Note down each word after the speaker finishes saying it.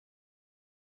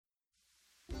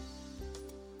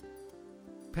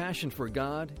passion for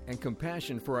God, and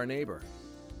compassion for our neighbor,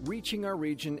 reaching our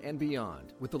region and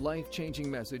beyond with the life-changing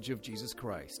message of Jesus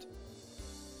Christ.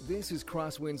 This is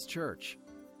Crosswinds Church,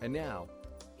 and now,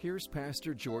 here's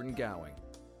Pastor Jordan Gowing.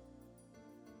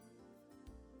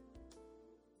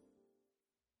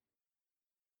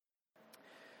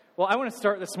 Well, I want to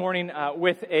start this morning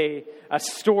with a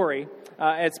story.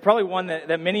 It's probably one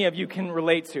that many of you can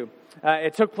relate to.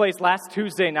 It took place last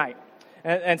Tuesday night.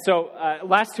 And so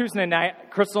last Tuesday night,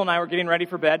 Crystal and I were getting ready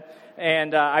for bed,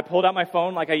 and I pulled out my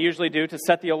phone like I usually do to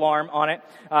set the alarm on it.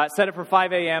 Set it for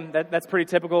 5 a.m. That's pretty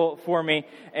typical for me,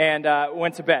 and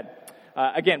went to bed.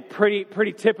 Again,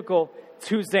 pretty typical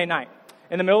Tuesday night.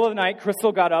 In the middle of the night,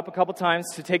 Crystal got up a couple times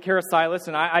to take care of Silas,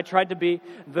 and I tried to be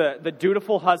the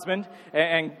dutiful husband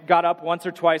and got up once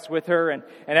or twice with her. And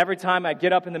every time I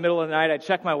get up in the middle of the night, I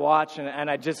check my watch, and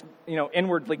I just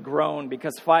inwardly groan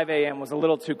because 5 a.m. was a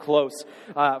little too close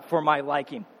for my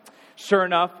liking. Sure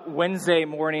enough, Wednesday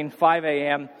morning, 5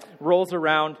 a.m. rolls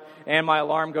around, and my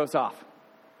alarm goes off.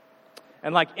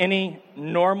 And like any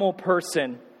normal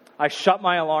person, I shut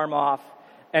my alarm off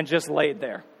and just laid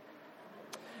there.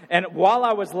 And while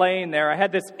I was laying there, I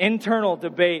had this internal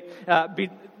debate.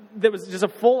 There was just a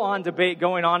full-on debate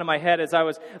going on in my head as I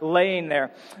was laying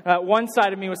there. One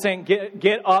side of me was saying,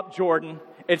 get up, Jordan.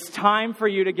 It's time for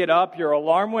you to get up. Your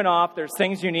alarm went off. There's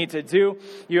things you need to do.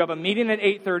 You have a meeting at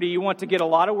 8:30. You want to get a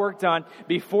lot of work done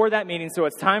before that meeting, so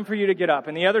it's time for you to get up.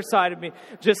 And the other side of me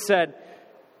just said,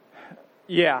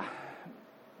 yeah,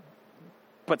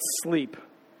 but sleep.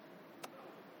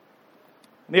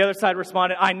 The other side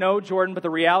responded, I know, Jordan, but the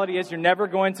reality is you're never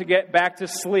going to get back to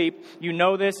sleep. You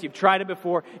know this. You've tried it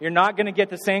before. You're not going to get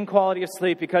the same quality of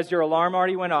sleep because your alarm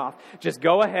already went off. Just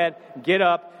go ahead, get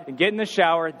up, and get in the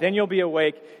shower. Then you'll be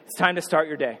awake. It's time to start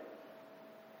your day.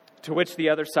 To which the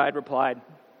other side replied,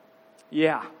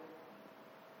 yeah,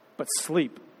 but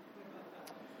sleep.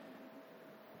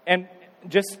 And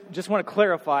just want to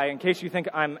clarify, in case you think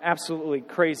I'm absolutely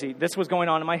crazy, this was going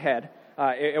on in my head.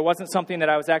 It wasn't something that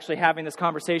I was actually having this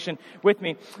conversation with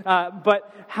me.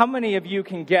 But how many of you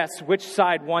can guess which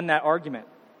side won that argument?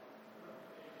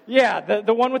 Yeah,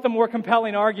 the one with the more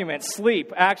compelling argument,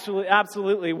 sleep, actually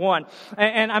absolutely won.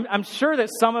 And I'm sure that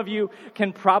some of you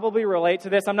can probably relate to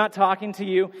this. I'm not talking to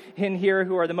you in here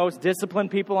who are the most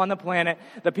disciplined people on the planet,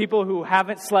 the people who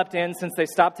haven't slept in since they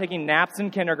stopped taking naps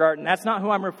in kindergarten. That's not who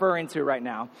I'm referring to right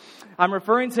now. I'm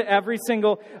referring to every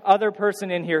single other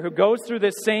person in here who goes through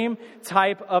this same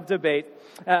type of debate.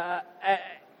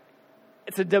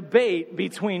 It's a debate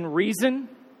between reason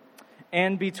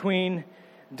and between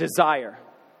desire.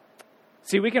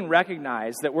 See, we can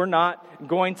recognize that we're not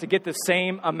going to get the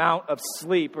same amount of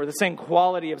sleep or the same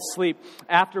quality of sleep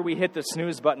after we hit the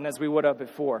snooze button as we would have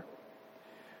before.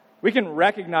 We can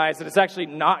recognize that it's actually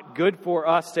not good for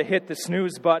us to hit the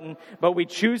snooze button, but we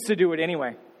choose to do it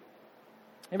anyway.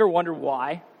 Ever wonder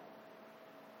why?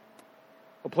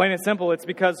 Well, plain and simple, it's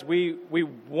because we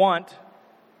want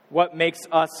what makes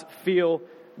us feel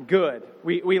good.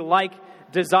 We like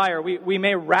desire. We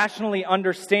may rationally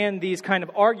understand these kind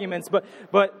of arguments,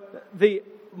 but the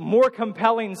more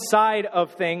compelling side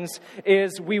of things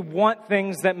is we want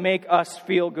things that make us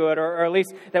feel good, or at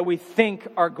least that we think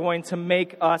are going to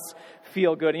make us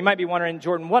feel good. You might be wondering,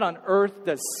 Jordan, what on earth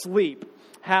does sleep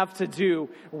have to do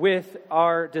with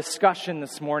our discussion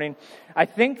this morning? I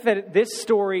think that this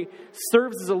story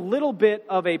serves as a little bit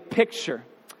of a picture,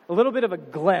 a little bit of a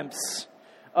glimpse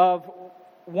of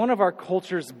one of our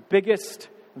culture's biggest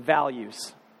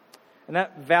values. And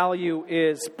that value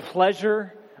is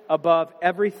pleasure above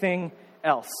everything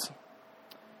else.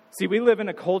 See, we live in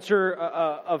a culture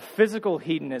of physical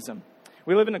hedonism.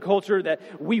 We live in a culture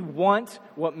that we want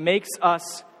what makes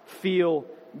us feel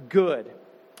good.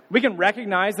 We can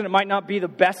recognize that it might not be the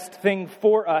best thing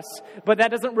for us, but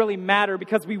that doesn't really matter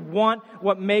because we want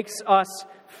what makes us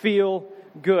feel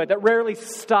good. That rarely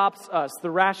stops us.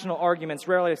 The rational arguments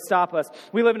rarely stop us.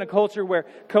 We live in a culture where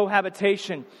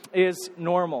cohabitation is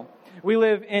normal. We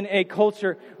live in a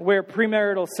culture where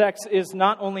premarital sex is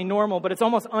not only normal, but it's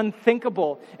almost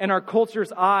unthinkable in our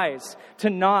culture's eyes to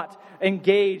not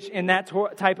engage in that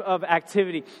type of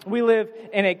activity. We live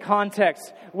in a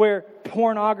context where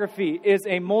pornography is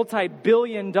a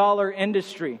multi-billion-dollar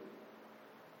industry.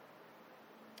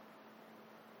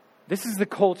 This is the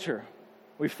culture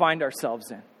we find ourselves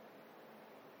in.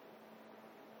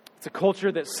 It's a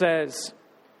culture that says,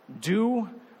 do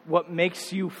what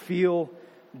makes you feel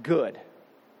good.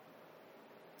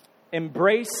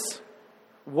 Embrace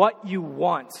what you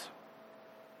want.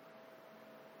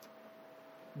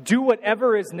 Do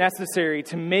whatever is necessary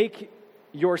to make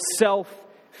yourself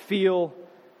feel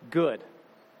good.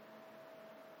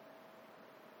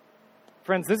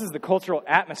 Friends, this is the cultural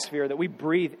atmosphere that we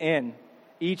breathe in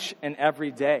each and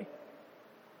every day.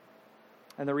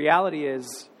 And the reality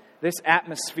is, this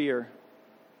atmosphere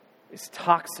is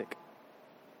toxic.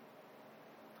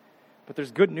 But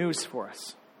there's good news for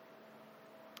us.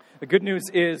 The good news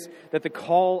is that the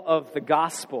call of the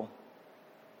gospel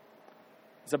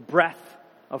is a breath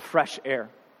of fresh air.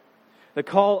 The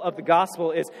call of the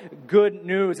gospel is good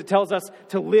news. It tells us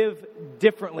to live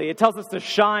differently. It tells us to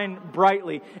shine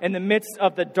brightly in the midst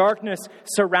of the darkness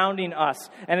surrounding us.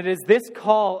 And it is this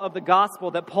call of the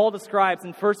gospel that Paul describes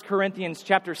in 1 Corinthians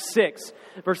chapter 6,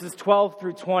 verses 12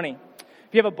 through 20.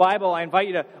 If you have a Bible, I invite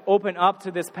you to open up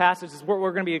to this passage. This is what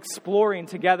we're going to be exploring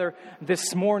together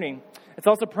this morning. It's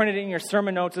also printed in your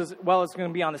sermon notes as well as going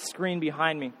to be on the screen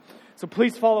behind me. So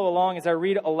please follow along as I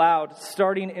read aloud,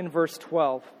 starting in verse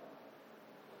 12.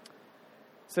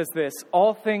 It says this,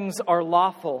 "All things are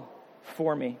lawful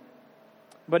for me,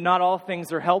 but not all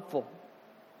things are helpful.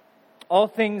 All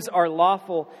things are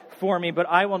lawful for me, but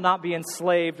I will not be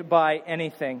enslaved by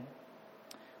anything.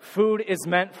 Food is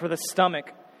meant for the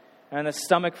stomach, and the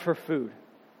stomach for food,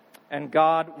 and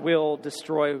God will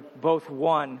destroy both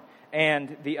one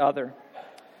and the other.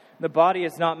 The body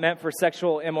is not meant for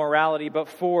sexual immorality, but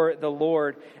for the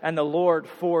Lord, and the Lord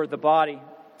for the body.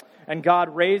 And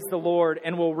God raised the Lord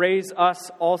and will raise us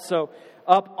also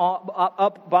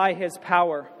up by his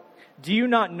power. Do you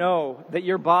not know that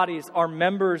your bodies are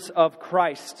members of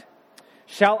Christ?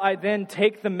 Shall I then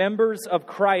take the members of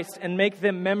Christ and make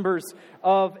them members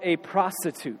of a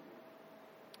prostitute?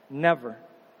 Never.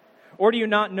 Or do you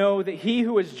not know that he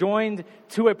who is joined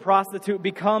to a prostitute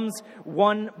becomes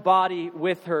one body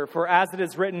with her? For as it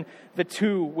is written, the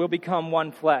two will become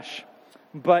one flesh.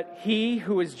 But he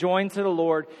who is joined to the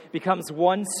Lord becomes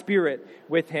one spirit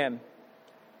with him.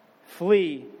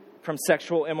 Flee from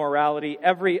sexual immorality.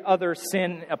 Every other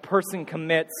sin a person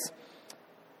commits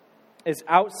is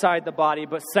outside the body,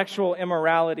 but sexual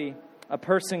immorality a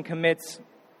person commits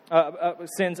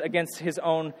sins against his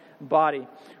own body.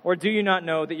 Or do you not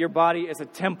know that your body is a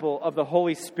temple of the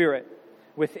Holy Spirit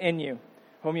within you,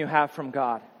 whom you have from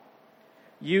God?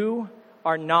 You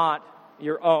are not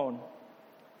your own,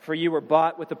 for you were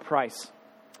bought with a price.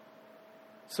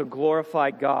 So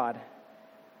glorify God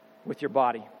with your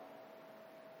body."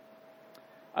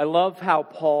 I love how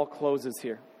Paul closes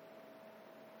here.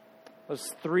 Those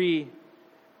three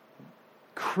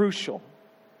crucial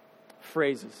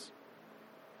phrases.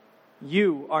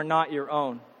 You are not your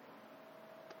own,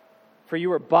 for you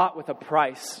were bought with a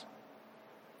price.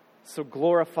 So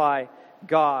glorify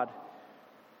God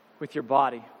with your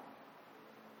body.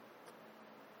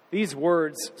 These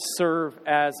words serve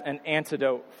as an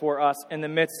antidote for us in the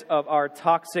midst of our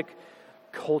toxic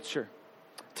culture.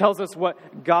 It tells us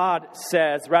what God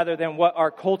says rather than what our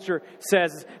culture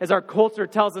says. As our culture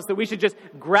tells us that we should just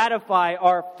gratify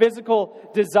our physical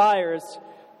desires,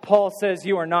 Paul says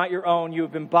you are not your own. You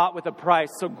have been bought with a price.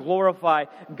 So glorify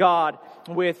God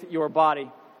with your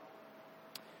body.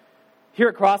 Here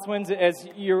at Crosswinds, as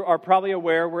you are probably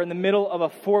aware, we're in the middle of a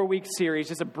 4-week series,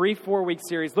 just a brief 4-week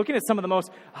series, looking at some of the most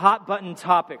hot-button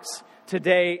topics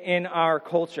today in our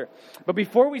culture. But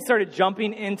before we started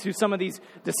jumping into some of these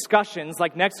discussions,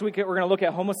 like next week we're going to look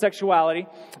at homosexuality,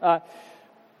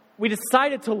 we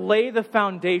decided to lay the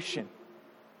foundation.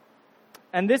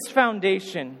 And this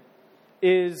foundation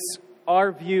is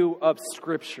our view of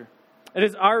Scripture. It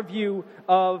is our view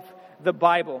of the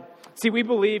Bible. See, we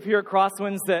believe here at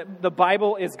Crosswinds that the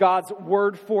Bible is God's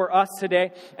word for us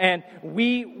today, and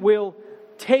we will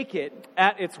take it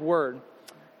at its word.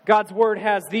 God's word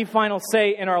has the final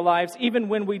say in our lives, even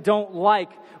when we don't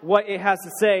like what it has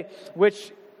to say,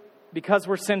 which, because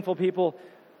we're sinful people,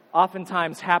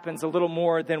 oftentimes happens a little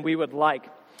more than we would like.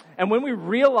 And when we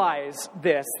realize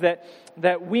this,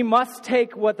 that we must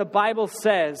take what the Bible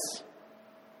says,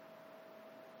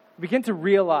 we begin to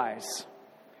realize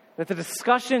that the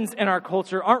discussions in our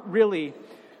culture aren't really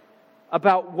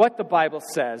about what the Bible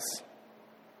says.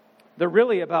 They're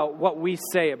really about what we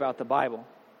say about the Bible.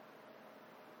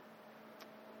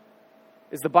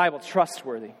 Is the Bible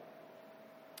trustworthy?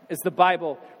 Is the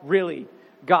Bible really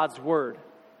God's word?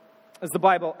 Is the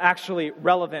Bible actually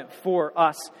relevant for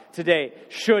us today?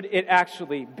 Should it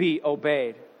actually be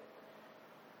obeyed?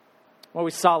 What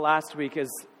we saw last week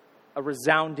is a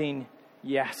resounding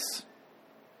yes.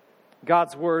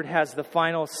 God's word has the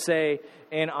final say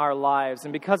in our lives.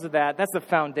 And because of that, that's the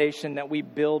foundation that we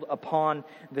build upon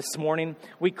this morning.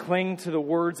 We cling to the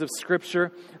words of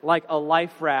Scripture like a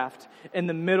life raft in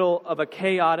the middle of a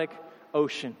chaotic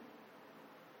ocean.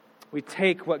 We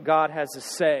take what God has to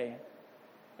say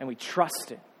and we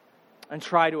trust it and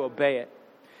try to obey it.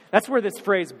 That's where this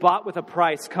phrase, bought with a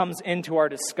price, comes into our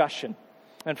discussion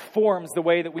and forms the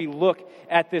way that we look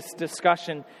at this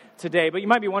discussion today. But you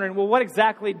might be wondering, well, what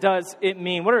exactly does it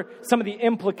mean? What are some of the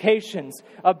implications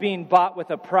of being bought with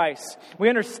a price? We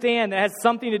understand that it has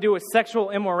something to do with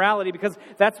sexual immorality because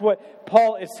that's what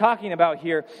Paul is talking about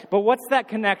here. But what's that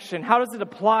connection? How does it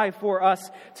apply for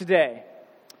us today?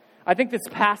 I think this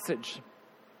passage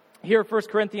here, 1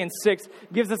 Corinthians 6,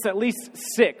 gives us at least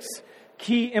 6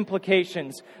 key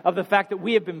implications of the fact that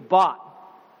we have been bought.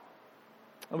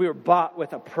 And we were bought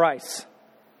with a price.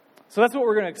 So that's what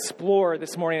we're going to explore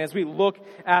this morning as we look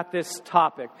at this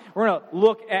topic. We're going to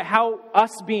look at how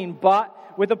us being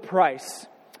bought with a price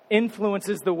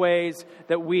influences the ways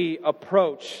that we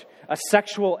approach a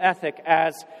sexual ethic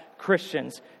as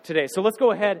Christians today. So let's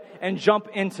go ahead and jump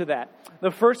into that.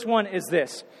 The first one is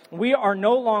this. We are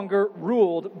no longer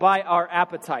ruled by our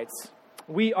appetites.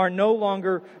 We are no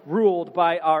longer ruled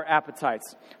by our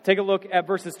appetites. Take a look at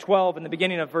verses 12 and the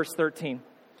beginning of verse 13.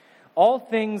 All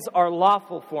things are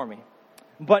lawful for me,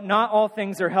 but not all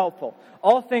things are helpful.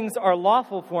 All things are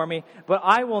lawful for me, but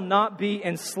I will not be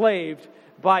enslaved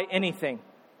by anything.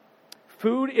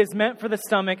 Food is meant for the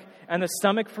stomach, and the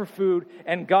stomach for food,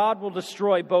 and God will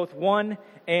destroy both one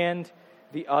and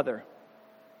the other.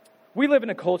 We live in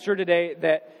a culture today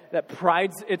that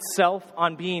prides itself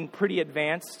on being pretty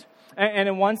advanced. And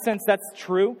in one sense, that's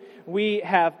true. We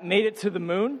have made it to the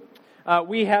moon.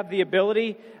 We have the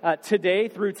ability today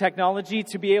through technology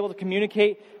to be able to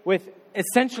communicate with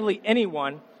essentially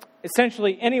anyone,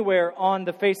 essentially anywhere on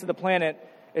the face of the planet,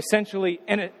 essentially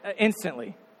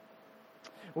instantly.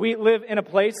 We live in a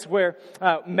place where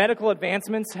medical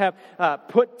advancements have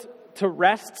put to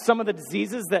rest some of the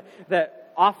diseases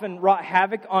that often wrought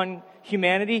havoc on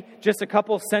humanity just a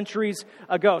couple centuries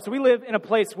ago. So we live in a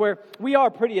place where we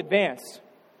are pretty advanced.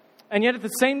 And yet at the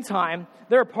same time,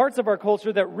 there are parts of our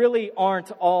culture that really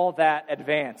aren't all that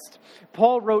advanced.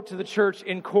 Paul wrote to the church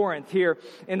in Corinth here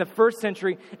in the first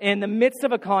century in the midst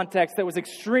of a context that was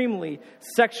extremely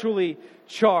sexually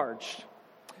charged.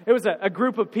 It was a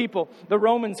group of people, the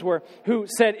Romans were, who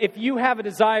said, if you have a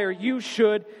desire, you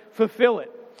should fulfill it.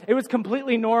 It was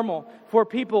completely normal for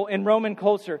people in Roman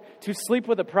culture to sleep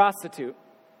with a prostitute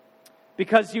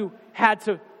because you had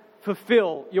to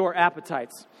fulfill your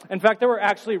appetites. In fact, there were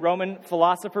actually Roman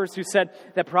philosophers who said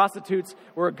that prostitutes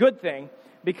were a good thing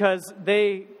because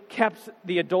they kept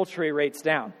the adultery rates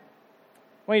down.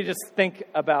 Why don't you just think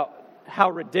about how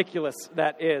ridiculous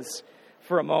that is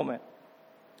for a moment?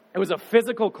 It was a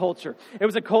physical culture. It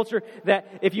was a culture that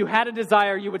if you had a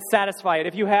desire, you would satisfy it.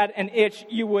 If you had an itch,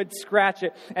 you would scratch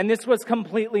it. And this was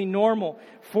completely normal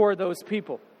for those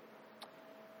people.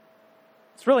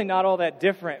 It's really not all that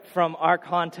different from our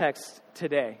context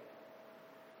today.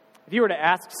 If you were to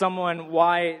ask someone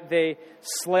why they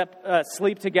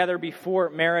sleep together before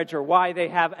marriage or why they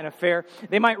have an affair,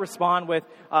 they might respond with,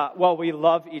 well, we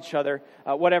love each other,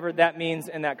 whatever that means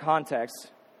in that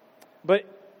context. But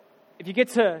if you get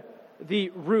to the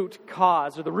root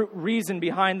cause or the root reason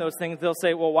behind those things, they'll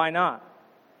say, well, why not?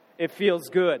 It feels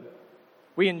good.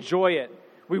 We enjoy it.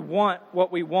 We want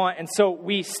what we want, and so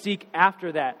we seek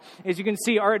after that. As you can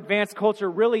see, our advanced culture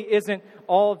really isn't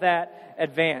all that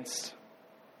advanced.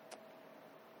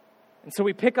 And so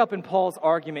we pick up in Paul's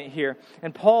argument here.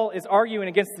 And Paul is arguing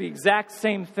against the exact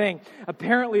same thing.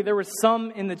 Apparently, there were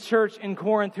some in the church in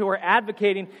Corinth who were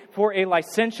advocating for a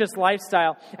licentious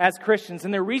lifestyle as Christians.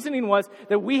 And their reasoning was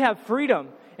that we have freedom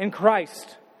in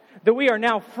Christ. That we are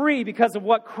now free because of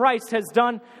what Christ has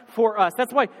done for us.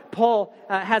 That's why Paul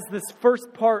has this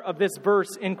first part of this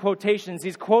verse in quotations.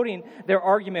 He's quoting their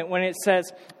argument when it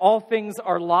says, all things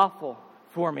are lawful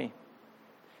for me.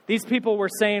 These people were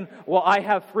saying, well, I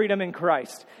have freedom in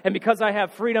Christ. And because I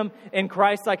have freedom in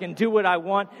Christ, I can do what I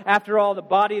want. After all, the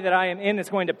body that I am in is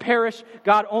going to perish.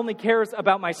 God only cares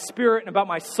about my spirit and about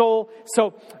my soul.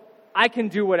 So I can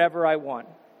do whatever I want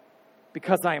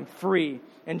because I am free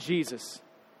in Jesus.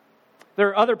 There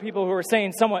are other people who are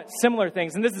saying somewhat similar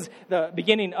things. And this is the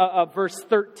beginning of verse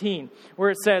 13,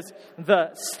 where it says,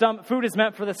 food is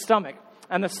meant for the stomach,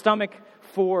 and the stomach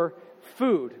for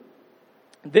food.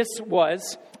 This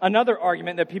was another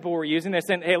argument that people were using. They're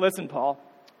saying, hey, listen, Paul,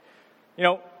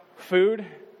 food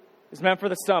is meant for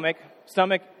the stomach.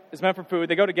 Stomach is meant for food.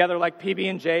 They go together like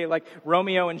PB&J, like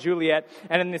Romeo and Juliet.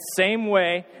 And in the same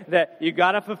way that you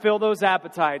got to fulfill those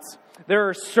appetites, there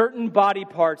are certain body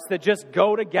parts that just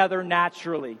go together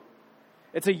naturally.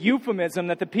 It's a euphemism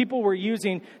that the people were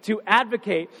using to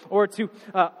advocate or to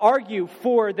argue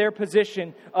for their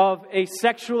position of a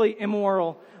sexually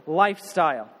immoral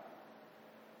lifestyle.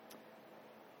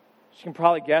 As you can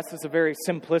probably guess, it's a very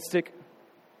simplistic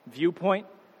viewpoint.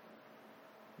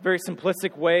 very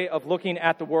simplistic way of looking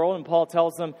at the world, and Paul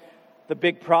tells them the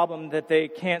big problem that they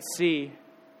can't see.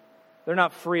 They're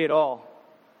not free at all.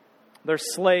 They're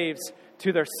slaves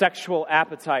to their sexual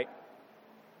appetite.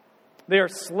 They are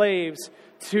slaves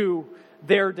to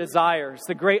their desires.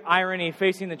 The great irony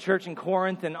facing the church in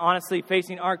Corinth and honestly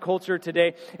facing our culture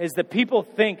today is that people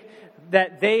think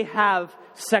that they have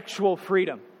sexual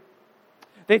freedom.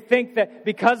 They think that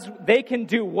because they can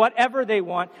do whatever they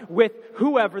want, with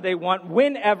whoever they want,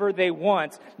 whenever they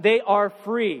want, they are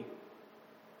free.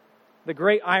 The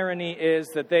great irony is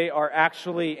that they are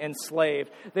actually enslaved.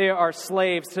 They are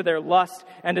slaves to their lust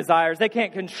and desires. They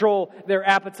can't control their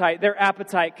appetite. Their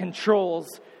appetite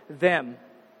controls them.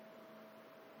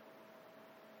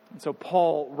 And so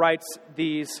Paul writes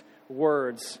these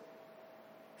words,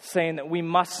 saying that we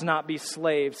must not be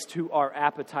slaves to our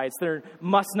appetites. There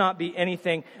must not be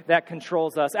anything that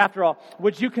controls us. After all,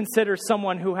 would you consider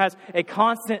someone who has a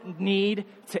constant need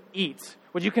to eat?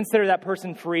 Would you consider that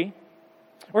person free?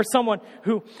 Or someone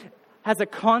who has a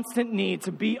constant need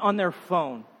to be on their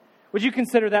phone? Would you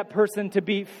consider that person to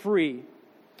be free?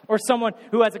 Or someone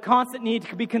who has a constant need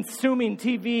to be consuming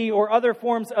TV or other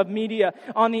forms of media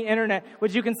on the internet,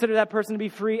 would you consider that person to be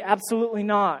free? Absolutely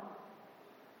not.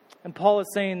 And Paul is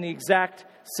saying the exact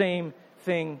same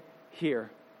thing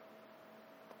here.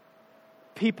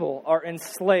 People are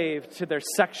enslaved to their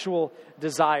sexual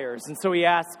desires. And so he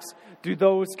asks, do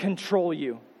those control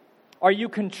you? Are you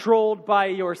controlled by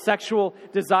your sexual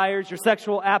desires, your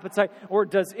sexual appetite, or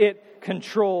does it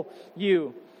control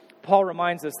you? Paul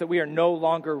reminds us that we are no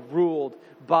longer ruled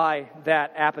by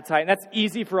that appetite. And that's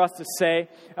easy for us to say.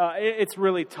 It's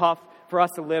really tough for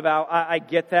us to live out. I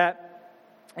get that.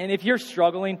 And if you're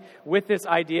struggling with this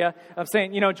idea of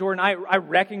saying, Jordan, I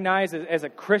recognize as a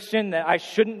Christian that I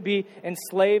shouldn't be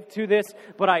enslaved to this,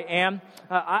 but I am.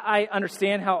 I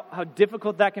understand how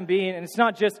difficult that can be. And it's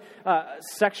not just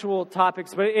sexual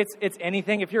topics, but it's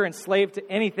anything. If you're enslaved to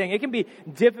anything, it can be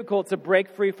difficult to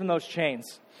break free from those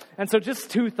chains. And so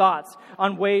just two thoughts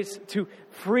on ways to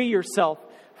free yourself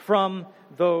from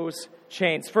those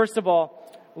chains. First of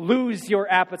all, lose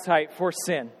your appetite for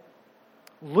sin.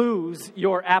 Lose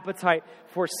your appetite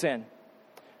for sin.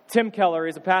 Tim Keller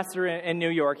is a pastor in New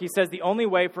York. He says the only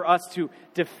way for us to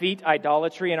defeat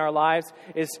idolatry in our lives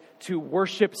is to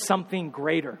worship something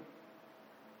greater.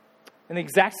 In the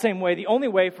exact same way, the only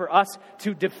way for us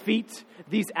to defeat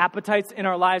these appetites in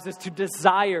our lives is to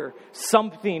desire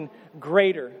something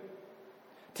greater.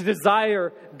 To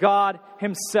desire God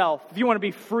Himself. If you want to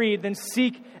be free, then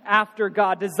seek after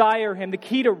God. Desire Him. The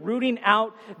key to rooting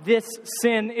out this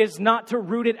sin is not to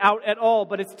root it out at all,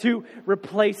 but it's to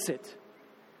replace it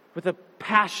with a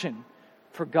passion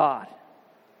for God.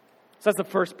 So that's the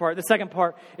first part. The second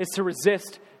part is to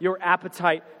resist your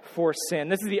appetite for sin.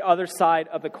 This is the other side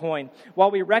of the coin.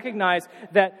 While we recognize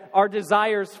that our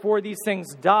desires for these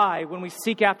things die when we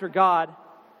seek after God,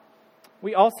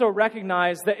 we also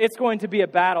recognize that it's going to be a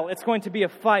battle. It's going to be a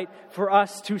fight for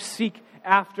us to seek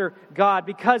after God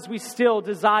because we still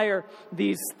desire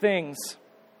these things.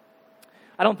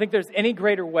 I don't think there's any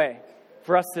greater way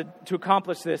for us to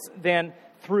accomplish this than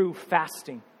through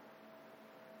fasting.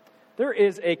 There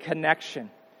is a connection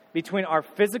between our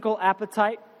physical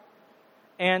appetite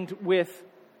and with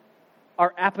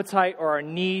our appetite or our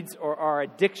needs or our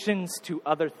addictions to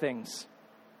other things.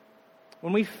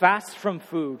 When we fast from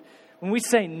food, when we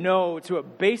say no to a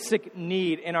basic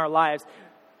need in our lives,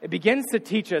 it begins to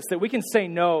teach us that we can say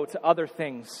no to other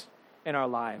things in our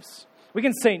lives. We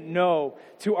can say no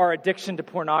to our addiction to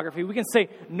pornography. We can say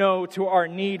no to our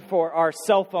need for our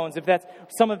cell phones, if that's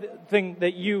some of the thing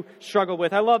that you struggle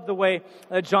with. I love the way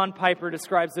John Piper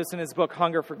describes this in his book,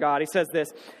 Hunger for God. He says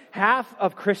this: half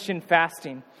of Christian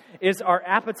fasting is our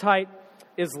appetite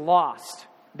is lost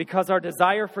because our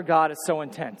desire for God is so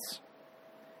intense.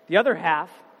 The other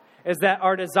half is that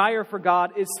our desire for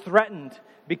God is threatened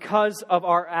because of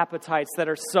our appetites that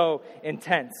are so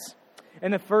intense. In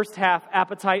the first half,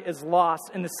 appetite is lost.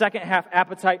 In the second half,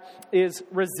 appetite is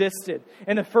resisted.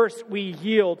 In the first, we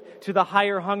yield to the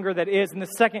higher hunger that is. In the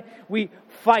second, we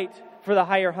fight for the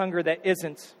higher hunger that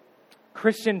isn't.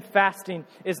 Christian fasting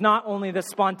is not only the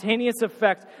spontaneous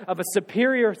effect of a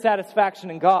superior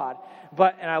satisfaction in God,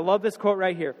 but, and I love this quote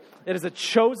right here, it is a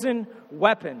chosen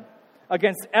weapon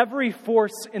against every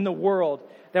force in the world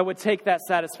that would take that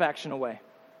satisfaction away.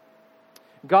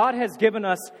 God has given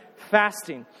us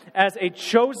fasting as a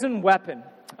chosen weapon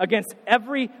against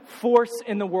every force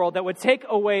in the world that would take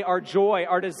away our joy,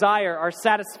 our desire, our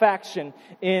satisfaction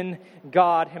in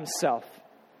God Himself.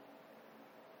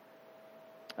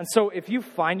 And so if you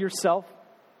find yourself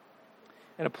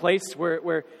in a place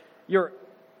where your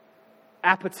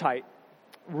appetite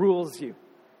rules you,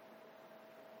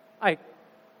 I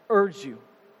urge you,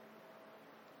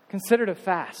 consider to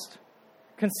fast.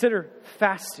 Consider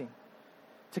fasting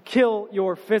to kill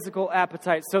your physical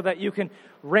appetites so that you can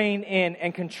rein in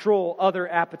and control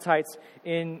other appetites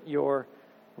in your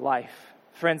life.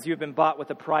 Friends, you have been bought with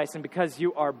a price, and because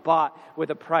you are bought with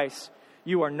a price,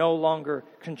 you are no longer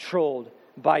controlled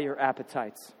by your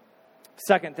appetites.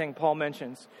 Second thing Paul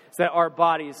mentions is that our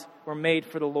bodies were made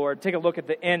for the Lord. Take a look at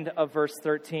the end of verse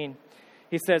 13.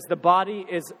 He says, the body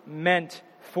is not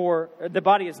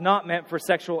meant for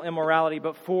sexual immorality,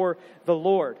 but for the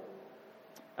Lord,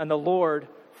 and the Lord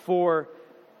for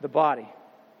the body.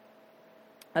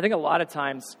 I think a lot of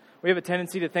times we have a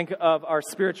tendency to think of our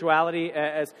spirituality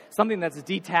as something that's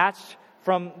detached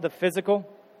from the physical,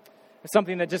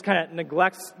 something that just kind of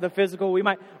neglects the physical. We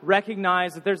might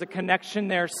recognize that there's a connection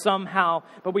there somehow,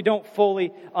 but we don't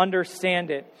fully understand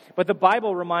it. But the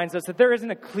Bible reminds us that there isn't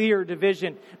a clear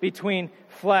division between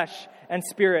flesh and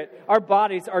spirit. Our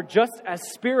bodies are just as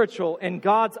spiritual in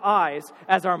God's eyes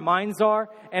as our minds are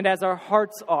and as our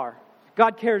hearts are.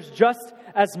 God cares just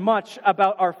as much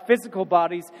about our physical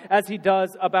bodies as He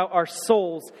does about our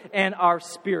souls and our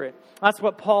spirit. That's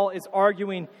what Paul is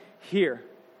arguing here.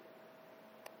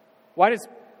 Why does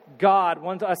God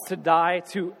want us to die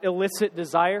to elicit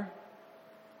desire?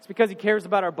 It's because He cares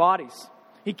about our bodies.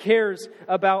 He cares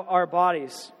about our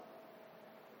bodies.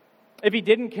 If He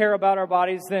didn't care about our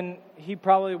bodies, then He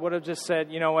probably would have just said,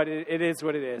 you know what, it is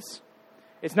what it is.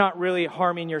 It's not really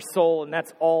harming your soul, and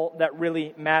that's all that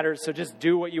really matters. So just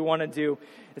do what you want to do.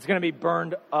 It's going to be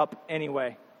burned up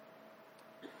anyway.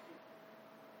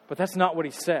 But that's not what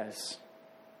He says.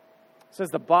 He says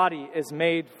the body is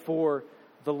made for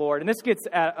the Lord. And this gets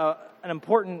at an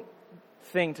important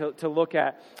thing to look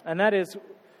at, and that is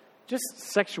just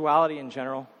sexuality in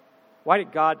general. Why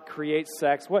did God create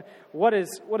sex? What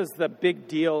is the big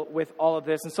deal with all of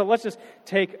this? And so let's just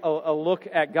take a look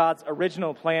at God's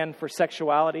original plan for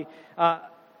sexuality.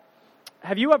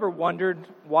 Have you ever wondered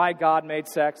why God made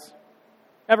sex?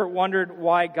 Ever wondered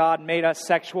why God made us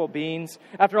sexual beings?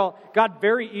 After all, God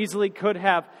very easily could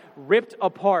have ripped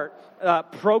apart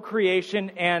procreation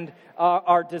and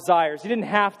our desires. He didn't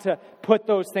have to put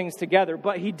those things together,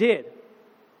 but He did.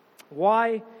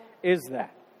 Why is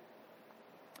that?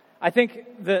 I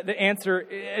think the answer,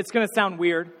 it's going to sound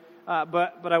weird,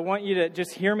 but I want you to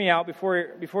just hear me out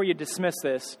before you dismiss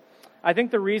this. I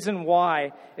think the reason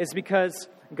why is because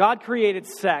God created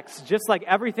sex, just like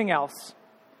everything else,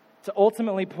 to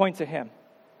ultimately point to Him.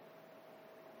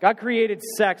 God created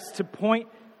sex to point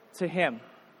to Him,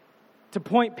 to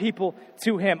point people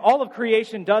to Him. All of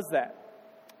creation does that.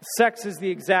 Sex is the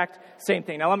exact same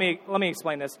thing. Now, let me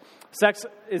explain this. Sex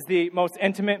is the most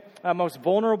intimate, most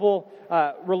vulnerable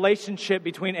relationship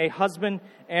between a husband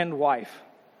and wife.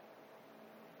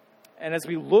 And as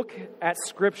we look at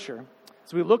Scripture,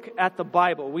 as we look at the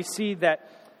Bible, we see that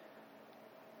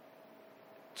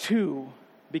two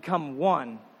become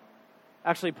one.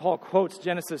 Actually, Paul quotes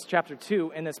Genesis chapter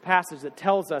 2 in this passage that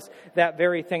tells us that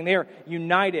very thing. They are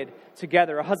united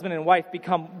together. A husband and wife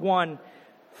become one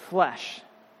flesh.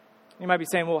 You might be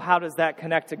saying, well, how does that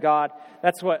connect to God?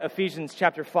 That's what Ephesians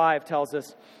chapter 5 tells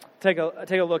us. Take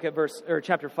a look at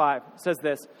chapter 5. It says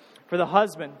this, for the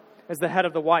husband is the head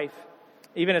of the wife,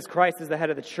 even as Christ is the head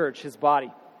of the church, His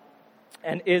body,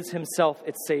 and is Himself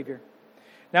its Savior.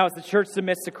 Now, as the church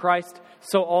submits to Christ,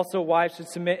 so also wives should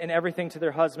submit in everything to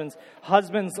their husbands.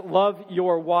 Husbands, love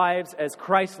your wives as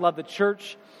Christ loved the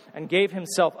church and gave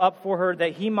Himself up for her,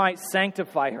 that He might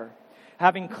sanctify her,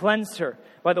 having cleansed her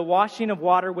by the washing of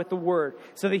water with the word,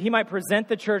 so that He might present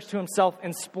the church to Himself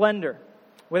in splendor,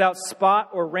 without spot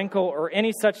or wrinkle or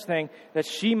any such thing, that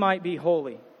she might be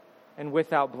holy and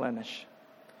without blemish.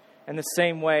 In the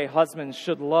same way, husbands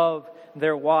should love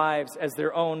their wives as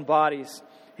their own bodies.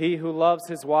 He who loves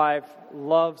his wife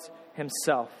loves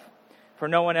himself. For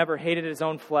no one ever hated his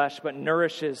own flesh, but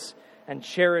nourishes and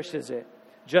cherishes it,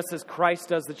 just as Christ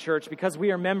does the church, because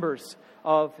we are members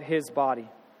of His body.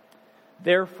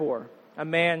 Therefore, a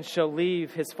man shall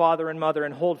leave his father and mother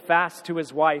and hold fast to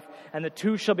his wife, and the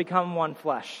two shall become one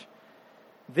flesh.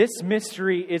 This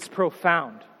mystery is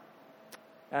profound,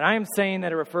 and I am saying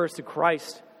that it refers to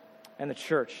Christ and the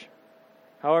church.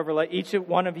 However, let each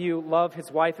one of you love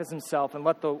his wife as himself, and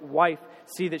let the wife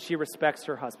see that she respects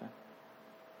her husband.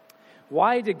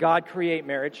 Why did God create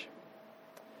marriage?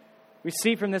 We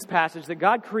see from this passage that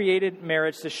God created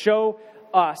marriage to show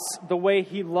us the way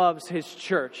He loves His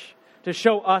church, to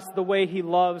show us the way He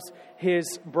loves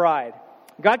His bride.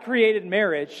 God created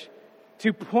marriage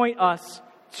to point us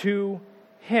to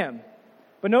Him.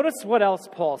 But notice what else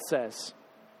Paul says.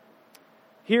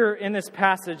 Here in this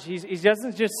passage, he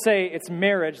doesn't just say it's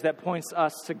marriage that points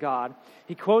us to God.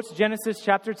 He quotes Genesis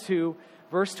chapter 2,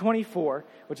 verse 24,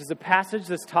 which is a passage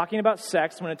that's talking about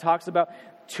sex when it talks about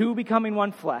two becoming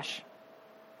one flesh.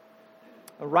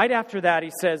 Right after that,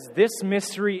 he says, this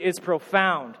mystery is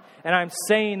profound, and I'm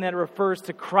saying that it refers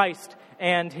to Christ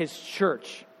and his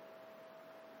church.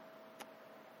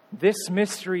 This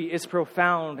mystery is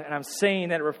profound, and I'm saying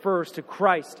that it refers to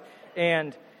Christ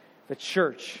and the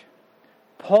church.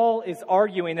 Paul is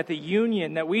arguing that the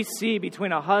union that we see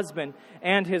between a husband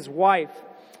and his wife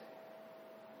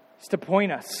is to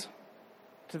point us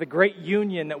to the great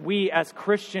union that we as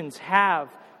Christians have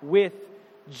with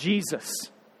Jesus.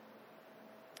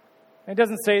 It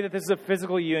doesn't say that this is a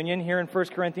physical union. Here in 1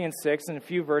 Corinthians 6, in a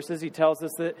few verses, he tells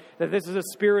us that this is a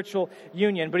spiritual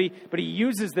union. But he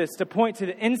uses this to point to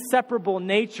the inseparable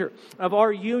nature of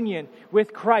our union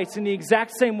with Christ. In the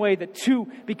exact same way that two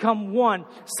become one,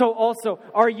 so also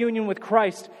our union with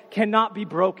Christ cannot be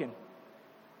broken.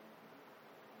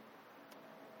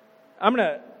 I'm going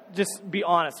to just be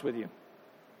honest with you.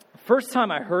 First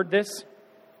time I heard this,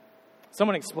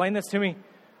 someone explained this to me,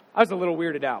 I was a little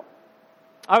weirded out.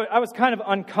 I was kind of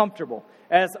uncomfortable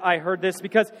as I heard this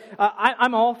because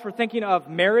I'm all for thinking of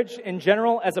marriage in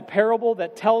general as a parable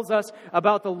that tells us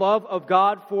about the love of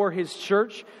God for his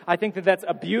church. I think that that's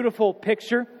a beautiful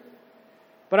picture.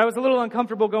 But I was a little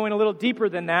uncomfortable going a little deeper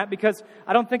than that because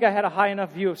I don't think I had a high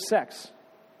enough view of sex.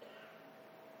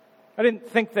 I didn't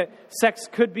think that sex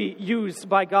could be used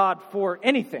by God for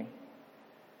anything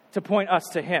to point us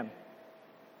to him.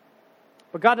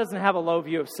 But God doesn't have a low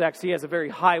view of sex. He has a very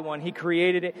high one. He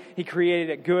created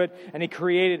it good, and he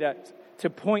created it to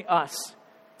point us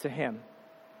to him,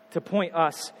 to point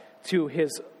us to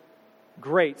his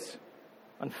great,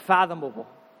 unfathomable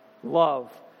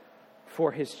love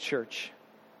for his church.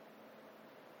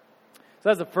 So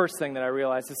that's the first thing that I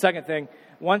realized. The second thing,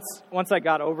 once I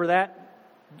got over that,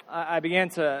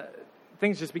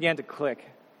 things just began to click.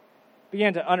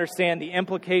 Began to understand the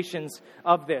implications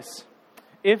of this.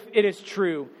 If it is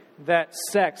true that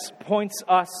sex points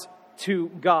us to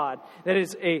God, that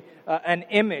is an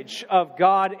image of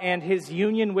God and his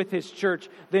union with his church,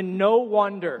 then no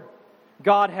wonder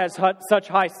God has such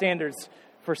high standards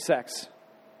for sex.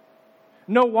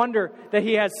 No wonder that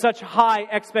he has such high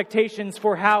expectations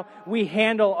for how we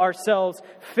handle ourselves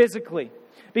physically,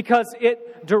 because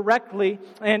it directly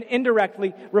and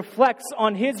indirectly reflects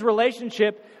on his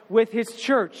relationship with his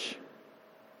church.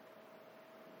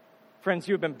 Friends,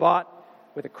 you have been bought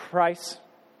with a price.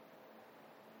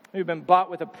 You've been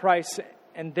bought with a price,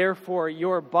 and therefore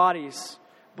your bodies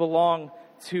belong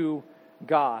to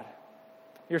God.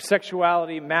 Your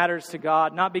sexuality matters to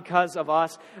God, not because of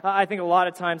us. I think a lot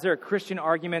of times there are Christian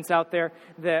arguments out there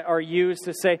that are used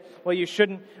to say, well, you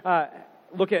shouldn't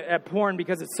look at porn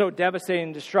because it's so devastating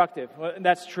and destructive. Well,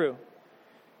 that's true.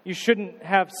 You shouldn't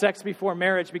have sex before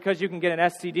marriage because you can get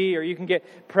an STD or you can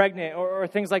get pregnant or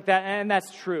things like that, and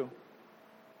that's true.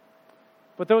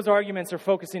 But those arguments are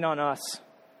focusing on us.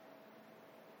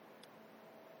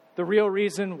 The real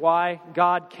reason why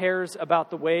God cares about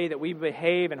the way that we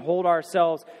behave and hold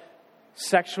ourselves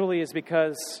sexually is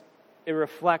because it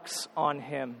reflects on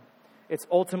him. It's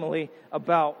ultimately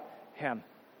about him.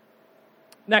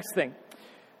 Next thing,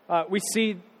 we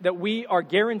see that we are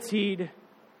guaranteed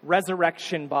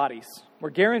resurrection bodies. We're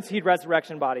guaranteed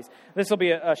resurrection bodies. This will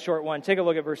be a short one. Take a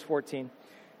look at verse 14.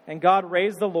 And God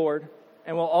raised the Lord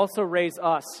and will also raise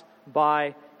us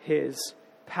by his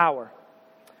power.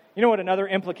 You know what another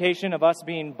implication of us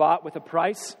being bought with a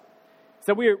price? Is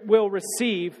that we will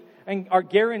receive and are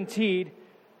guaranteed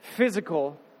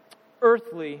physical,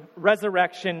 earthly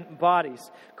resurrection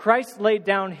bodies. Christ laid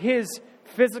down his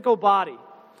physical body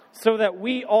so that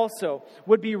we also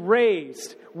would be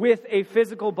raised with a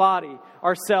physical body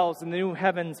ourselves in the new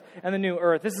heavens and the new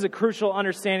earth. This is a crucial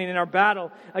understanding in our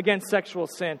battle against sexual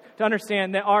sin, to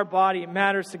understand that our body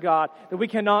matters to God, that we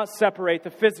cannot separate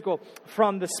the physical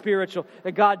from the spiritual,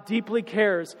 that God deeply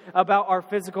cares about our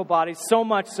physical bodies, so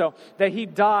much so that he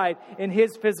died in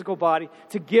his physical body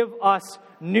to give us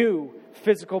new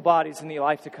physical bodies in the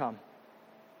life to come.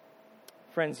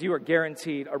 Friends, you are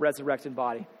guaranteed a resurrected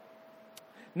body.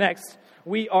 Next,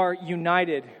 we are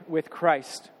united with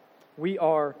Christ. We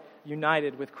are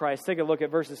united with Christ. Take a look at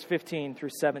verses 15 through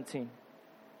 17.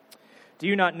 Do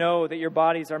you not know that your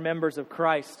bodies are members of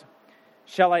Christ?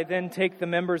 Shall I then take the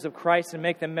members of Christ and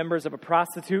make them members of a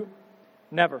prostitute?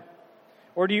 Never.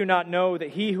 Or do you not know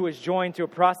that he who is joined to a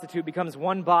prostitute becomes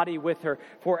one body with her?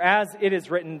 For as it is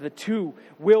written, the two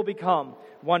will become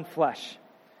one flesh.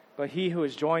 But he who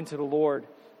is joined to the Lord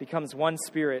becomes one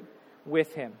spirit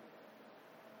with him.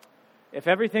 if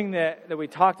everything that we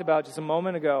talked about just a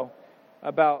moment ago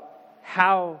about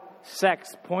how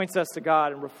sex points us to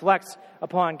God and reflects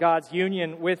upon God's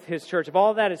union with His church, if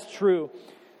all that is true,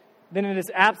 then it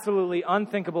is absolutely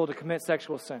unthinkable to commit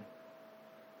sexual sin.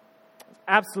 It's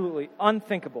absolutely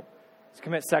unthinkable to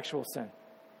commit sexual sin.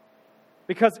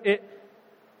 Because it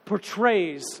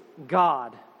portrays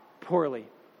God poorly.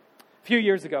 A few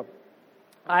years ago,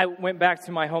 I went back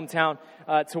to my hometown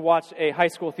to watch a high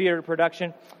school theater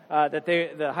production that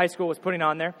the high school was putting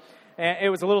on there. And it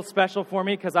was a little special for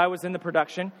me because I was in the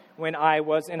production when I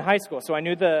was in high school. So I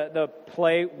knew the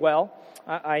play well.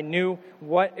 I knew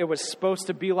what it was supposed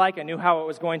to be like. I knew how it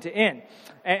was going to end.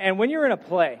 And when you're in a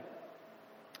play,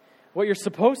 what you're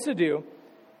supposed to do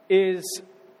is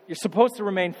you're supposed to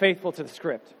remain faithful to the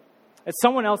script. It's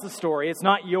someone else's story. It's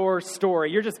not your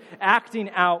story. You're just acting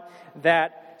out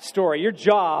that story. Your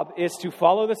job is to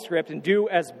follow the script and do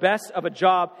as best of a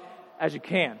job as you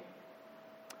can.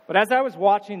 But as I was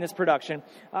watching this production,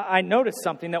 I noticed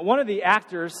something, that one of the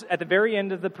actors at the very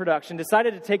end of the production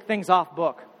decided to take things off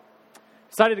book.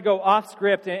 Decided to go off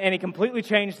script, and he completely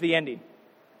changed the ending.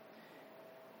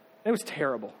 It was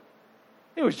terrible.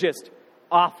 It was just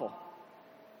awful.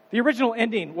 The original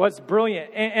ending was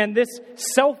brilliant, and this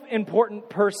self-important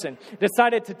person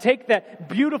decided to take that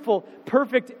beautiful,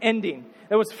 perfect ending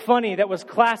that was funny, that was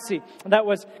classy, that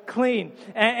was clean,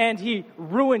 and he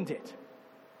ruined it,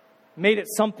 made it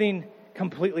something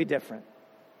completely different.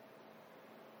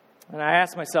 And I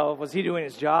asked myself, was he doing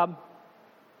his job?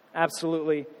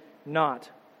 Absolutely not.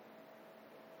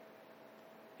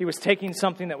 He was taking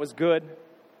something that was good,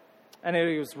 and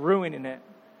he was ruining it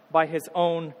by his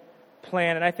own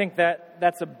plan. And I think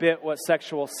that's a bit what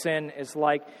sexual sin is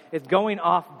like. It's going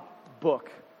off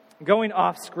book, going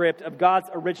off script of God's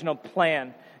original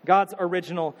plan, God's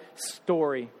original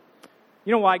story.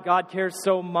 You know why God cares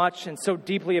so much and so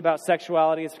deeply about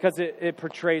sexuality? It's because it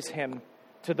portrays Him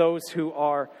to those who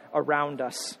are around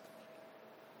us.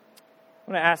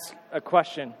 I want to ask a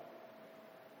question.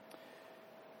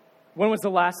 When was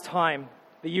the last time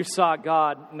that you saw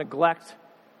God neglect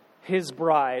His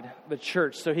bride, the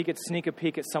church, so He could sneak a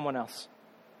peek at someone else?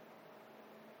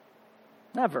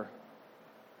 Never.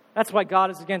 That's why God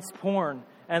is against porn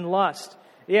and lust.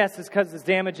 Yes, it's because it's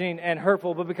damaging and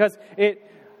hurtful, but because it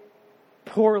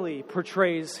poorly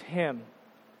portrays Him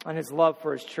and His love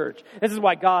for His church. This is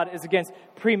why God is against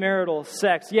premarital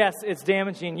sex. Yes, it's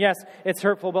damaging. Yes, it's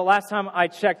hurtful. But last time I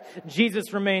checked,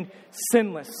 Jesus remained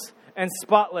sinless and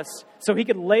spotless so He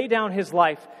could lay down His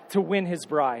life to win His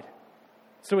bride,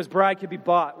 so His bride could be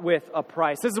bought with a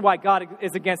price. This is why God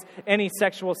is against any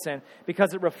sexual sin,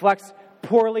 because it reflects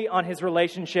poorly on His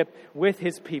relationship with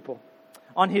His people,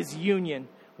 on His union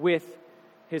with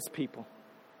His people.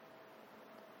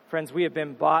 Friends, we have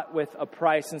been bought with a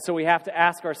price, and so we have to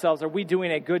ask ourselves, are we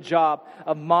doing a good job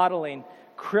of modeling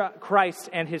Christ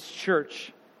and His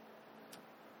church?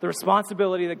 The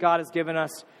responsibility that God has given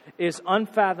us is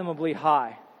unfathomably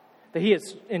high, that He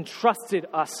has entrusted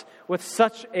us with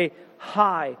such a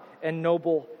high and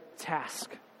noble task.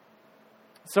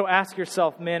 So ask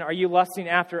yourself, men, are you lusting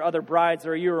after other brides,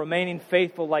 or are you remaining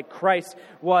faithful like Christ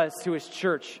was to His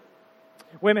church?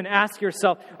 Women, ask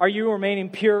yourself, are you remaining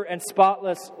pure and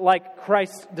spotless like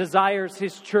Christ desires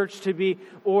His church to be,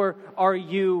 or are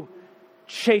you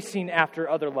chasing after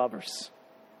other lovers?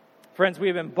 Friends, we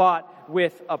have been bought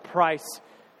with a price.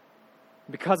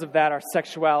 Because of that, our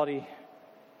sexuality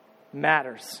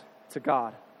matters to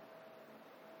God.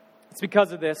 It's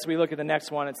because of this, we look at the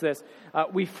next one, it's this.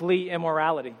 We flee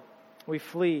immorality. We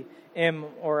flee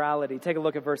immorality. Take a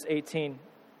look at verse 18.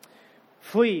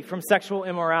 Flee from sexual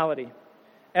immorality.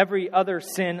 Every other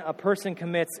sin a person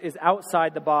commits is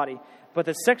outside the body, but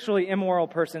the sexually immoral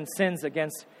person sins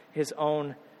against his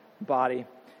own body.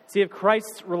 See, if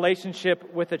Christ's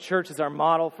relationship with the church is our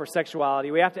model for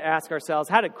sexuality, we have to ask ourselves,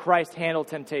 how did Christ handle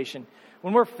temptation?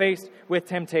 When we're faced with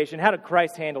temptation, how did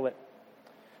Christ handle it?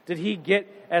 Did He get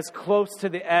as close to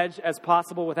the edge as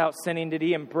possible without sinning? Did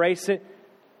He embrace it?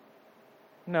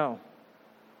 No.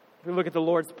 If we look at the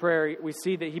Lord's Prayer, we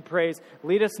see that He prays,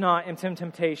 lead us not into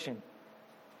temptation.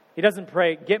 He doesn't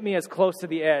pray, get me as close to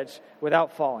the edge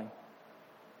without falling.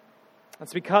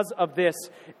 It's because of this,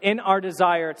 in our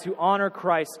desire to honor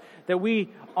Christ, that we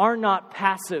are not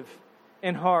passive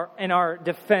in our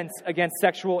defense against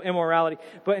sexual immorality,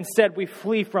 but instead we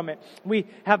flee from it. We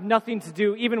have nothing to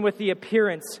do even with the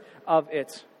appearance of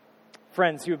it.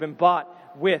 Friends, you have been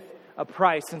bought with a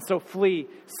price, and so flee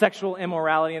sexual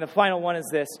immorality. And the final one is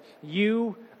this: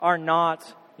 you are not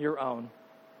your own.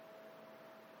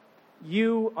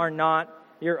 You are not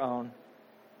your own.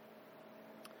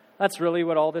 That's really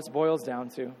what all this boils down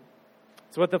to.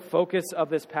 So what the focus of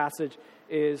this passage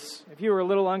is, if you were a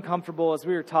little uncomfortable as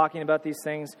we were talking about these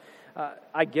things,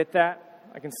 I get that.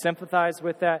 I can sympathize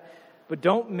with that. But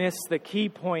don't miss the key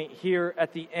point here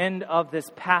at the end of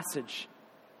this passage.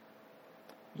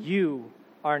 You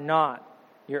are not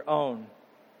your own.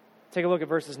 Take a look at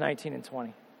verses 19 and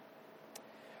 20.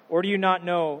 Or do you not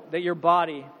know that your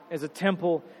body is a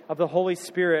temple of the Holy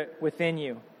Spirit within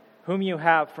you, whom you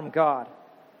have from God?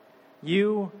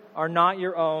 You are not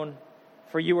your own,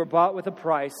 for you were bought with a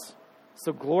price,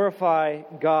 so glorify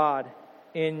God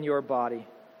in your body.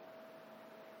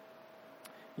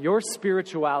 Your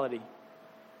spirituality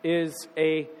is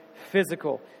a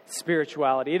physical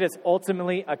spirituality. It is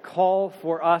ultimately a call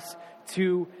for us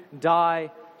to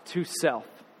die to self.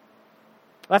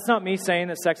 That's not me saying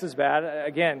that sex is bad.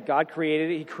 Again, God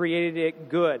created it. He created it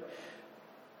good.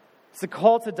 It's a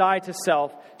call to die to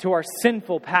self, to our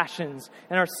sinful passions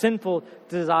and our sinful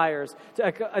desires.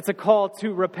 It's a call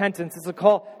to repentance. It's a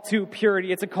call to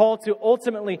purity. It's a call to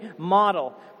ultimately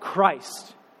model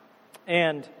Christ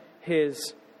and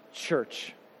His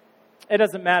church. It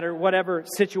doesn't matter whatever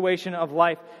situation of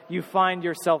life you find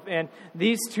yourself in.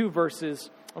 These two verses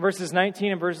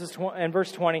 19 and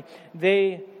verse 20,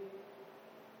 they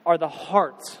are the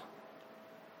heart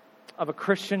of a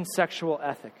Christian sexual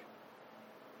ethic.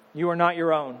 You are not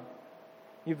your own.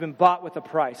 You've been bought with a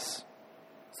price.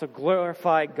 So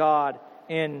glorify God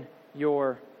in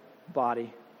your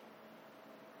body.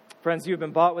 Friends, you've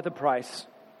been bought with a price.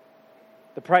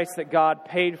 The price that God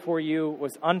paid for you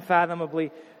was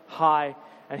unfathomably high,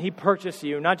 and He purchased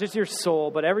you, not just your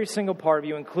soul, but every single part of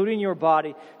you, including your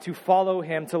body, to follow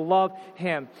Him, to love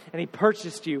Him. And He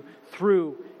purchased you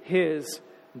through His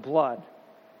blood.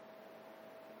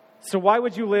 So why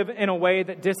would you live in a way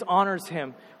that dishonors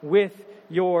Him with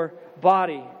your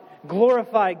body?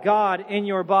 Glorify God in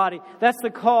your body. That's the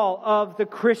call of the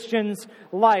Christian's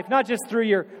life, not just through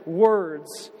your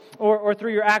words or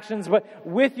through your actions, but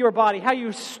with your body, how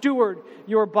you steward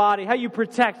your body, how you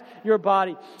protect your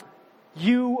body.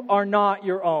 You are not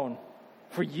your own,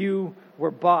 for you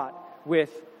were bought with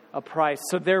a price.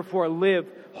 So therefore, live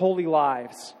holy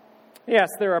lives. Yes,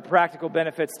 there are practical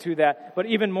benefits to that, but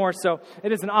even more so,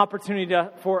 it is an opportunity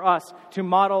for us to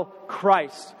model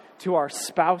Christ to our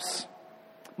spouse,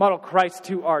 model Christ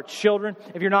to our children.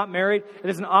 If you're not married, it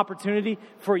is an opportunity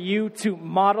for you to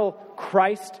model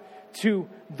Christ to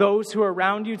those who are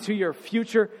around you, to your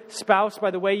future spouse,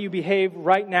 by the way you behave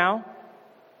right now,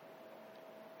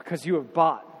 because you have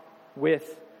bought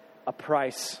with a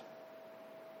price.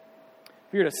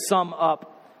 If you were to sum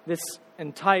up this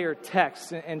entire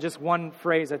text in just one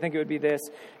phrase, I think it would be this: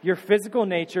 your physical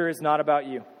nature is not about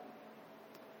you,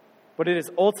 but it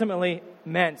is ultimately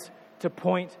meant to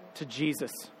point to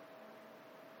Jesus.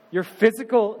 Your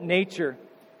physical nature,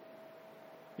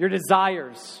 your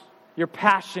desires, your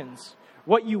passions,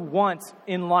 what you want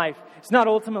in life, it's not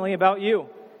ultimately about you.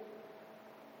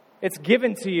 It's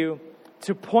given to you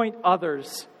to point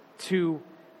others to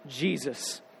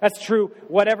Jesus. That's true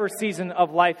whatever season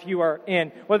of life you are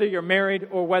in, whether you're married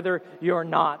or whether you're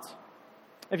not.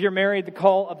 If you're married, the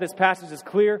call of this passage is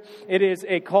clear. It is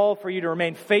a call for you to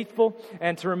remain faithful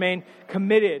and to remain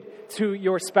committed to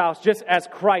your spouse, just as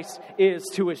Christ is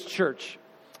to His church.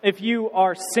 If you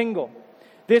are single,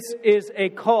 this is a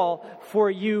call for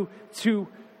you to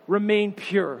remain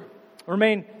pure,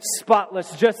 remain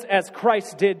spotless, just as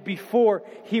Christ did before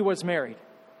He was married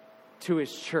to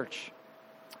His church.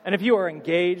 And if you are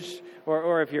engaged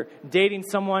or if you're dating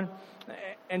someone,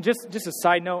 and just a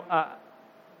side note,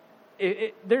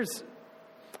 there's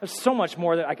so much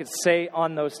more that I could say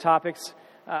on those topics.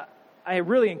 I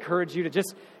really encourage you to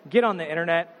just get on the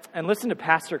internet and listen to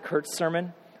Pastor Kurt's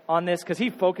sermon on this, because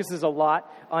he focuses a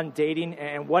lot on dating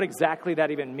and what exactly that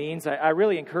even means. I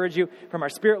really encourage you from our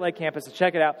Spirit Lake campus to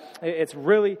check it out. It's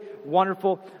really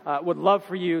wonderful. Would love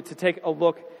for you to take a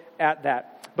look at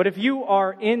that. But if you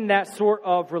are in that sort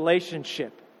of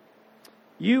relationship,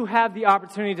 you have the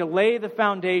opportunity to lay the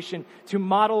foundation to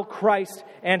model Christ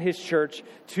and His church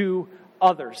to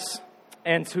others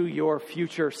and to your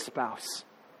future spouse.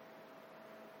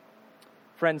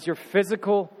 Friends, your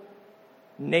physical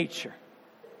nature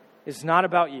is not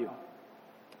about you,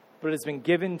 but it has been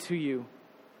given to you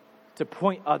to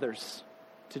point others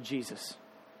to Jesus.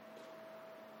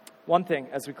 One thing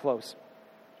as we close.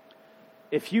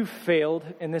 If you failed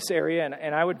in this area,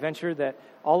 and I would venture that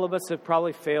all of us have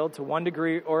probably failed to one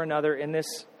degree or another in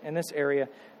this area,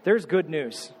 there's good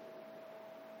news.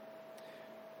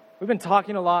 We've been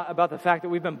talking a lot about the fact that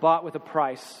we've been bought with a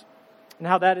price, and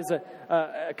how that is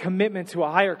a commitment to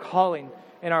a higher calling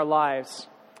in our lives.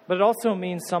 But it also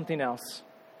means something else.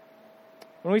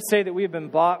 When we say that we have been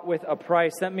bought with a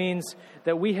price, that means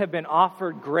that we have been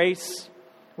offered grace.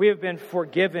 We have been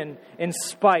forgiven in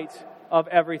spite of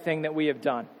everything that we have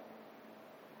done.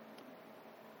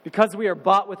 Because we are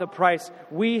bought with a price,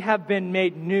 we have been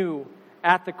made new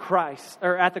at the cross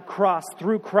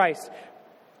through Christ.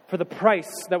 For the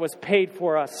price that was paid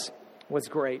for us was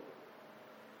great.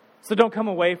 So don't come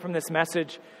away from this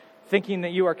message thinking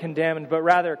that you are condemned, but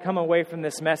rather come away from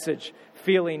this message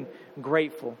feeling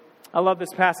grateful. I love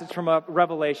this passage from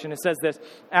Revelation. It says this,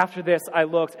 "After this I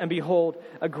looked, and behold,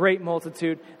 a great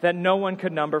multitude that no one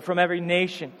could number, from every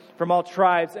nation, from all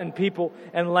tribes and people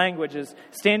and languages,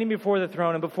 standing before the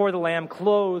throne and before the Lamb,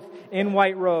 clothed in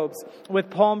white robes, with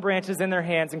palm branches in their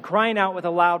hands, and crying out with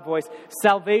a loud voice,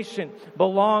 'Salvation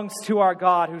belongs to our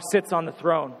God who sits on the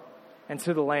throne and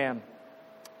to the Lamb.'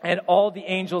 And all the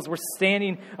angels were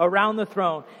standing around the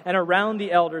throne and around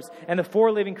the elders and the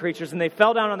four living creatures. And they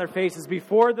fell down on their faces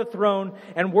before the throne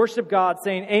and worshiped God,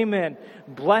 saying, 'Amen.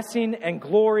 Blessing and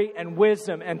glory and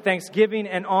wisdom and thanksgiving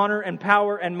and honor and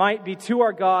power and might be to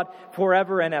our God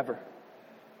forever and ever.'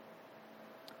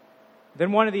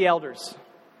 Then one of the elders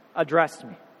addressed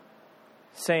me,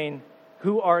 saying,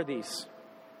 'Who are these,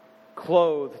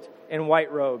 clothed in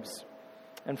white robes?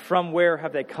 And from where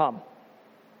have they come?'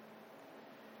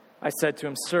 I said to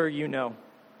him, 'Sir, you know.'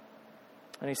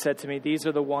 And he said to me, 'These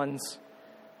are the ones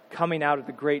coming out of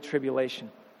the great tribulation.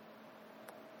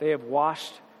 They have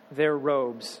washed their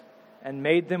robes and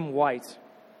made them white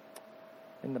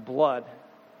in the blood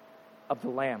of the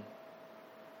Lamb.'"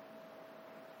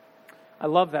 I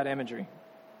love that imagery.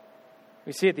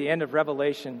 We see at the end of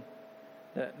Revelation,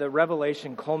 the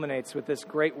Revelation culminates with this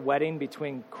great wedding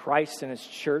between Christ and His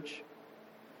church.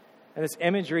 And this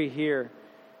imagery here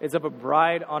is of a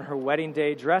bride on her wedding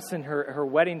day, dressed in her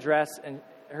wedding dress, and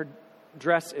her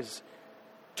dress is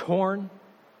torn,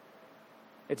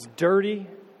 it's dirty,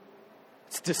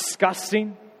 it's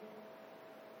disgusting.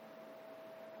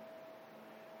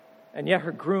 And yet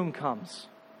her groom comes,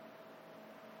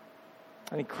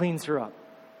 and he cleans her up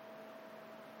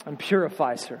and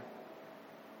purifies her.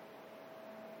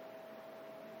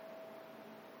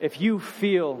 If you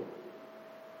feel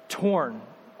torn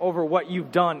over what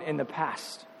you've done in the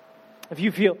past, if you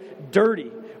feel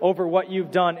dirty over what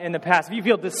you've done in the past, if you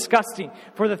feel disgusting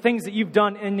for the things that you've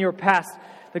done in your past,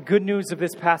 the good news of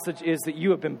this passage is that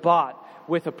you have been bought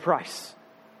with a price.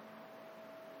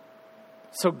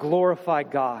 So glorify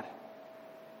God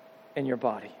in your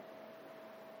body.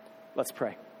 Let's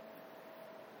pray.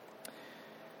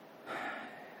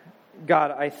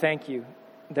 God, I thank you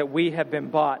that we have been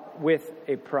bought with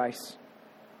a price.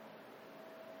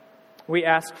 We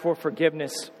ask for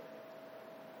forgiveness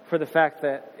for the fact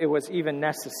that it was even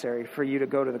necessary for you to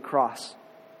go to the cross.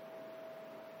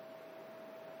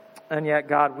 And yet,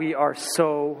 God, we are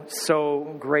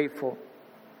so grateful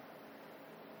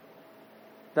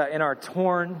that in our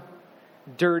torn,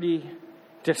 dirty,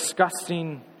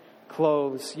 disgusting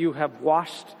clothes, you have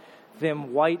washed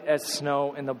them white as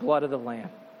snow in the blood of the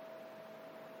Lamb.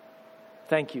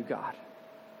 Thank you, God.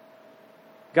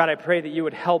 God, I pray that you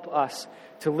would help us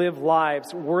to live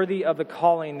lives worthy of the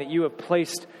calling that you have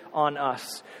placed on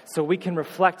us, so we can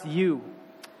reflect you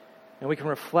and we can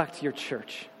reflect your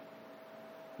church.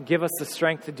 Give us the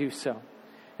strength to do so.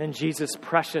 In Jesus'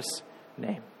 precious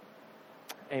name,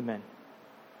 amen.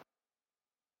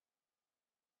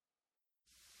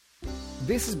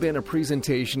 This has been a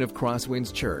presentation of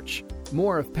Crosswinds Church.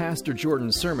 More of Pastor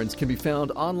Jordan's sermons can be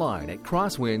found online at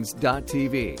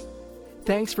crosswinds.tv.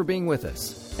 Thanks for being with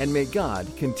us, and may God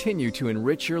continue to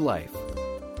enrich your life.